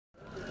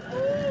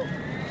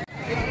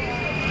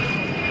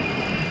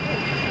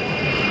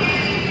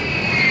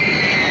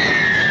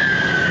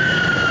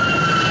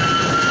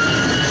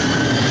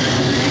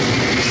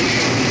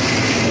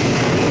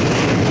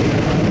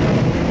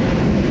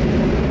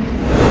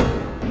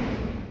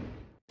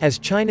As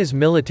China's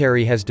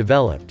military has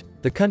developed,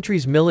 the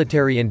country's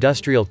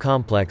military-industrial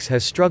complex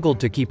has struggled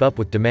to keep up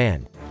with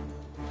demand.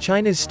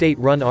 China's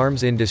state-run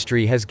arms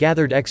industry has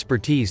gathered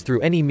expertise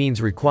through any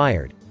means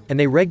required, and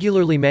they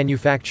regularly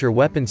manufacture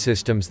weapon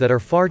systems that are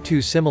far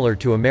too similar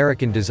to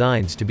American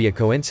designs to be a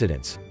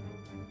coincidence.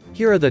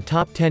 Here are the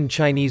top 10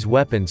 Chinese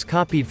weapons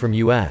copied from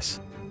US.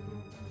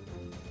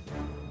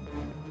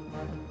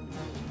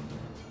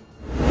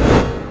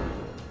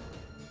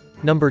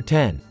 Number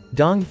 10.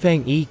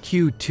 Dongfeng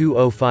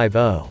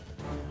EQ-2050.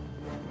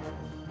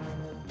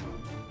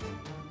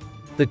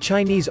 The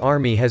Chinese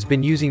Army has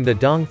been using the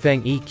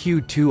Dongfeng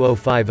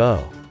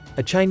EQ-2050,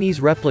 a Chinese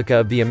replica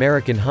of the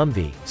American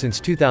Humvee, since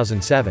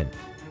 2007.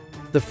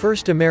 The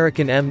first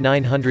American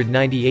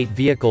M998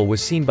 vehicle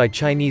was seen by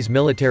Chinese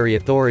military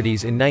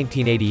authorities in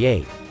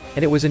 1988,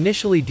 and it was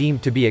initially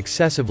deemed to be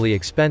excessively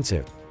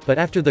expensive, but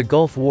after the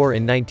Gulf War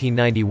in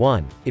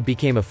 1991, it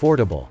became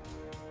affordable.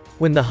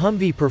 When the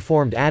Humvee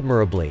performed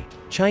admirably,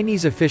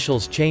 Chinese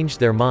officials changed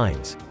their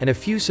minds, and a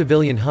few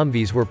civilian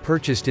Humvees were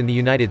purchased in the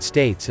United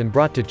States and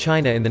brought to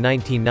China in the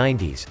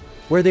 1990s,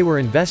 where they were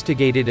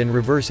investigated and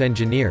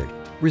reverse-engineered,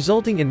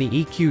 resulting in the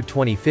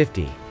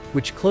EQ-2050,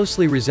 which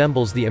closely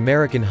resembles the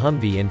American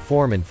Humvee in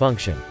form and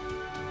function.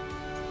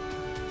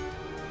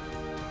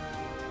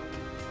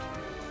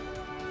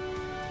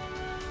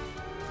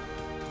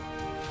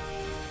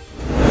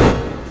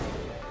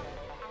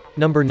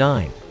 Number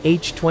 9.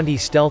 H-20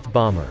 Stealth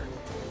Bomber.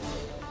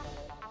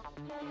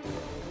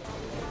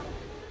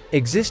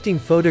 Existing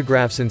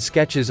photographs and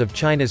sketches of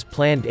China's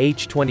planned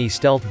H-20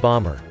 stealth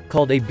bomber,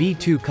 called a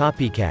B-2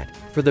 copycat,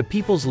 for the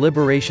People's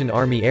Liberation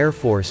Army Air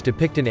Force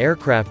depict an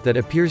aircraft that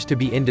appears to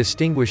be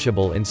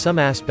indistinguishable in some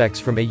aspects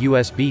from a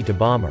US B-2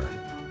 bomber.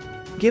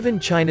 Given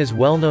China's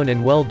well-known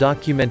and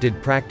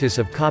well-documented practice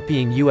of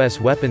copying US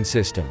weapon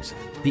systems,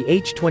 the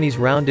H-20's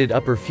rounded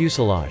upper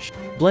fuselage,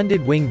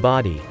 blended wing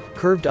body,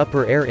 curved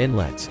upper air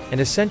inlets, and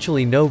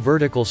essentially no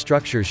vertical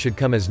structures should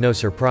come as no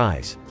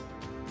surprise.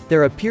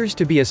 There appears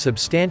to be a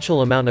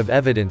substantial amount of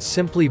evidence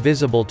simply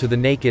visible to the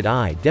naked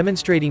eye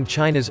demonstrating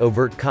China's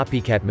overt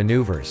copycat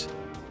maneuvers.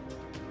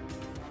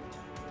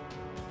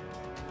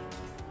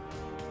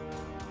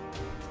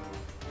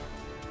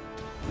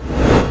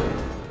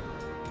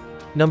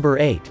 Number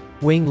 8.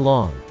 Wing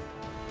Long.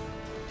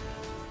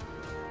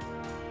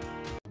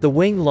 The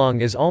Wing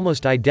Long is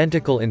almost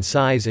identical in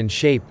size and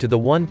shape to the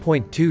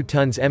 1.2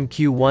 tons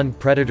MQ-1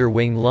 Predator.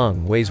 Wing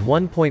Long weighs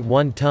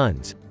 1.1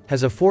 tons,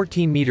 has a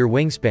 14-meter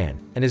wingspan,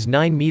 and is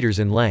 9 meters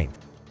in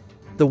length.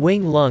 The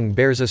Wing Lung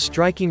bears a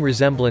striking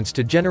resemblance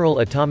to General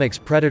Atomics'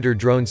 Predator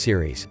drone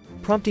series,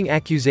 prompting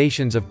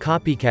accusations of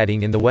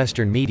copycatting in the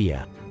Western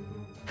media.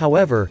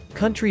 However,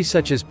 countries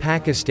such as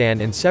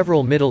Pakistan and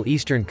several Middle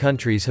Eastern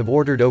countries have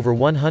ordered over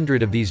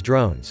 100 of these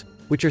drones,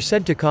 which are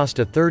said to cost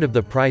a third of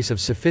the price of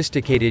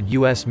sophisticated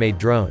US-made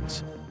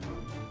drones.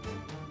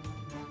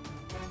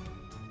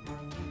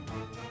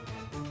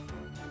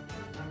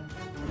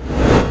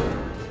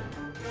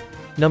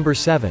 Number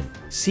 7.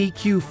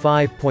 CQ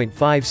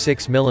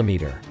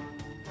 5.56mm.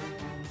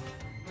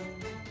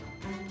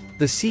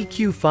 The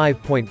CQ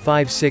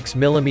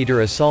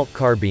 5.56mm assault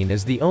carbine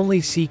is the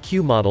only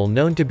CQ model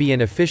known to be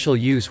in official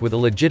use with a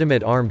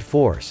legitimate armed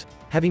force,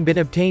 having been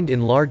obtained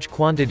in large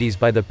quantities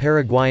by the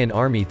Paraguayan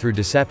army through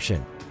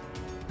deception.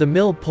 The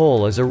mill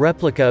pole is a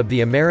replica of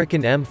the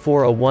American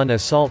M401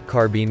 assault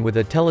carbine with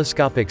a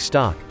telescopic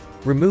stock,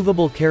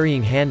 removable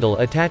carrying handle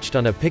attached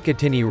on a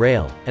Picatinny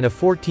rail, and a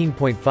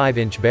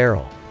 14.5-inch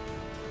barrel.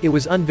 It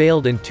was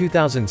unveiled in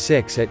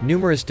 2006 at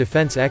numerous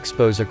defense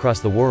expos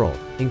across the world,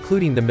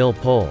 including the mill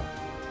pole.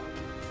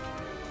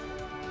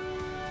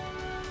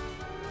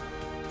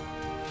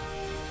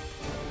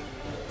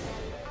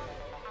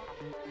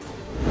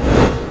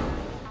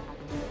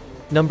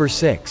 Number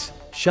 6.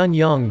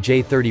 Shenyang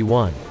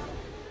J-31.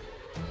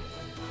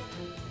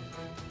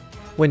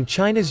 When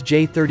China's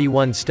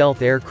J-31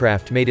 stealth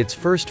aircraft made its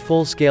first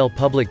full-scale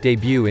public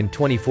debut in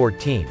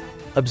 2014,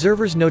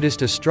 observers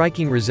noticed a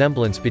striking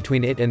resemblance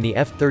between it and the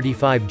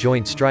F-35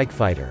 Joint Strike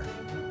Fighter.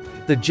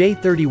 The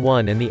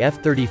J-31 and the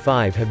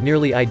F-35 have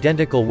nearly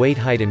identical weight,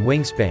 height and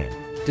wingspan,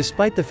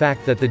 despite the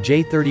fact that the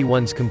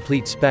J-31's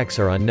complete specs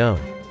are unknown.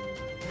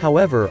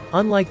 However,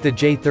 unlike the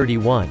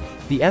J-31,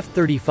 the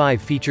F-35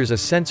 features a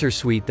sensor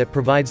suite that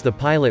provides the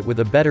pilot with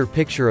a better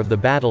picture of the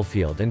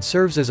battlefield and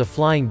serves as a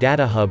flying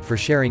data hub for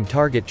sharing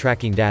target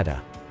tracking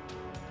data.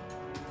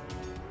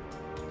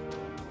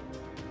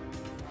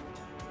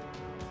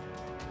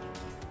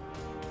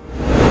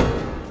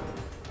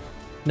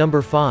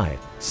 Number 5.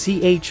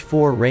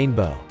 CH-4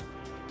 Rainbow.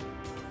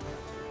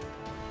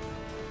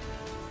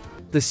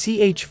 The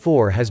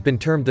CH-4 has been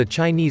termed the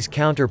Chinese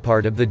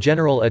counterpart of the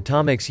General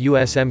Atomics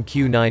US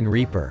MQ-9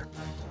 Reaper.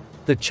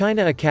 The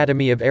China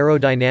Academy of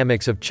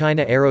Aerodynamics of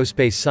China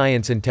Aerospace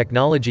Science and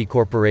Technology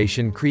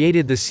Corporation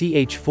created the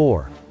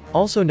CH-4,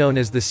 also known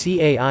as the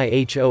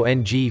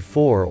CAIHONG-4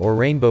 or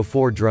Rainbow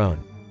 4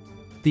 drone.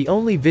 The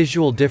only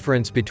visual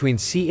difference between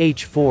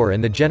CH-4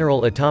 and the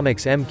General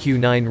Atomics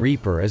MQ-9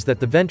 Reaper is that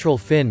the ventral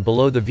fin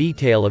below the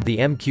V-tail of the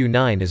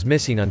MQ-9 is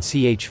missing on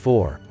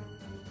CH-4.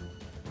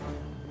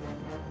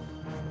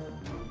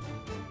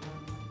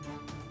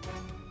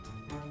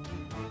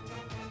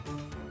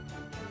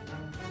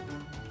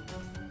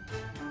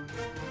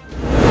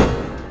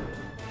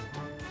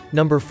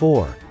 Number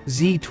 4.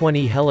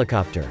 Z-20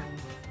 helicopter.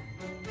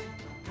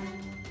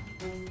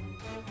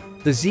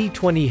 The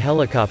Z-20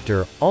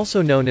 helicopter,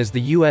 also known as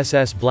the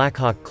USS Black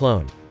Hawk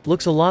clone,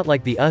 looks a lot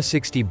like the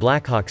U-60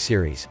 Black Hawk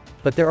series,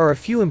 but there are a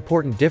few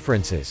important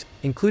differences,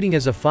 including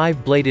as a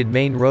 5-bladed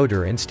main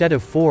rotor instead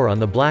of 4 on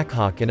the Black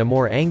Hawk and a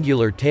more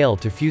angular tail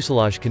to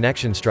fuselage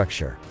connection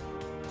structure.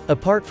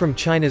 Apart from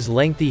China's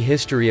lengthy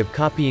history of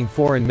copying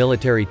foreign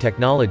military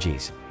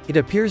technologies, it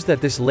appears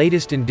that this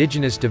latest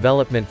indigenous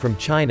development from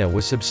China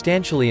was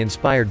substantially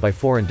inspired by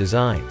foreign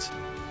designs.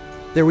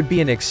 There would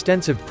be an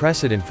extensive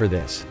precedent for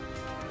this.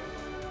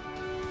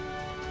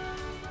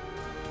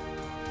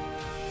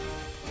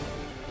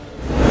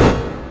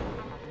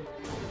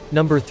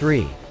 Number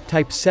 3.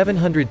 Type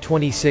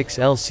 726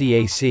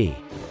 LCAC.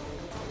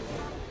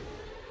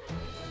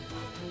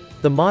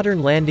 The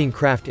modern landing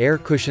craft air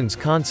cushions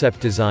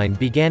concept design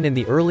began in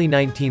the early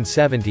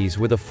 1970s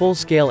with a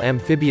full-scale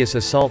amphibious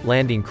assault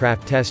landing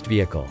craft test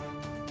vehicle.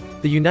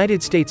 The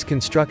United States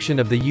construction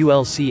of the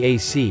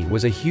ULCAC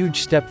was a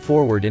huge step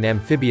forward in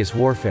amphibious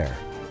warfare.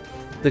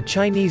 The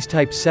Chinese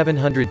Type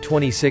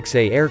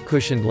 726A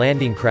air-cushioned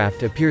landing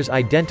craft appears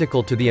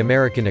identical to the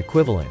American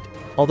equivalent,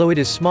 although it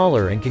is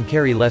smaller and can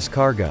carry less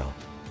cargo.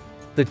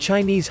 The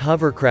Chinese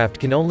hovercraft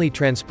can only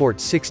transport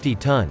 60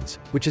 tons,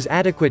 which is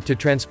adequate to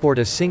transport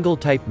a single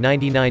Type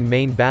 99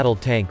 main battle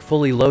tank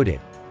fully loaded,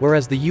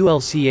 whereas the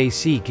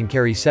ULCAC can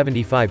carry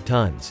 75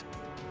 tons.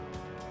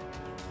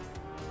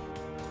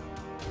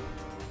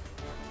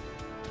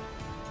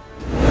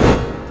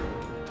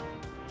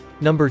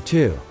 Number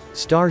 2.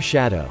 Star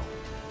Shadow.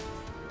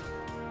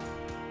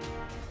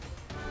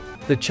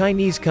 The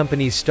Chinese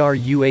company's Star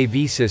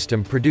UAV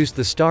system produced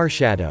the Star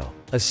Shadow,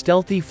 a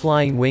stealthy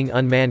flying wing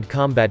unmanned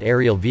combat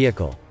aerial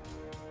vehicle.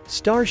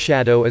 Star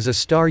Shadow is a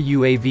Star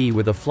UAV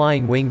with a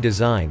flying wing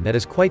design that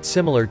is quite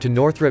similar to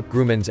Northrop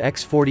Grumman's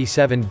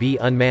X-47B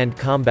unmanned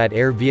combat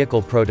air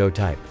vehicle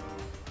prototype.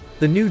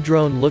 The new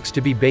drone looks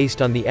to be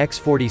based on the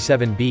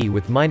X-47B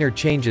with minor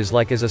changes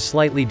like as a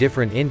slightly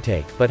different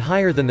intake but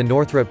higher than the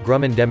Northrop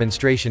Grumman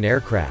demonstration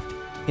aircraft.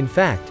 In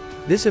fact,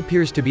 this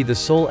appears to be the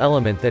sole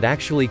element that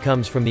actually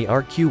comes from the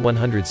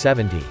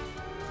RQ-170.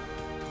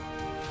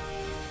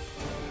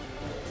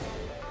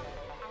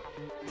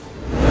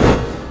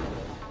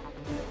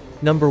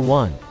 Number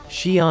 1.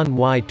 Xi'an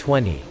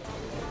Y-20.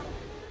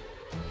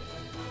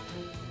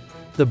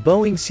 The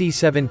Boeing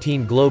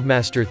C-17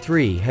 Globemaster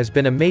III has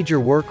been a major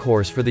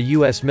workhorse for the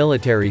U.S.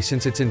 military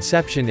since its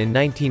inception in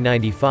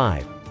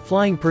 1995,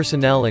 flying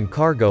personnel and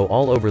cargo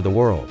all over the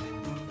world.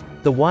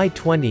 The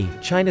Y-20,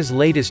 China's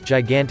latest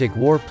gigantic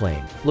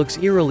warplane, looks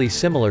eerily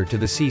similar to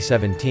the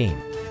C-17.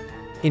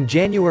 In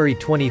January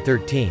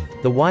 2013,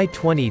 the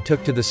Y-20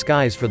 took to the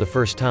skies for the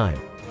first time.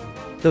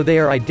 Though they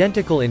are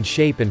identical in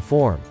shape and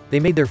form,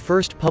 they made their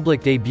first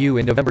public debut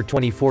in November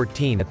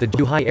 2014 at the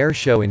Zhuhai Air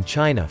Show in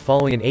China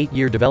following an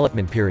 8-year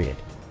development period.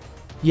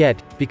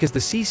 Yet, because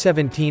the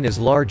C-17 is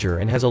larger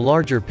and has a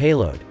larger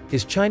payload,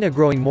 is China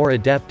growing more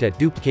adept at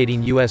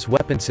duplicating U.S.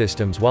 weapon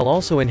systems while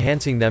also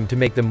enhancing them to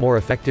make them more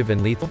effective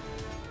and lethal?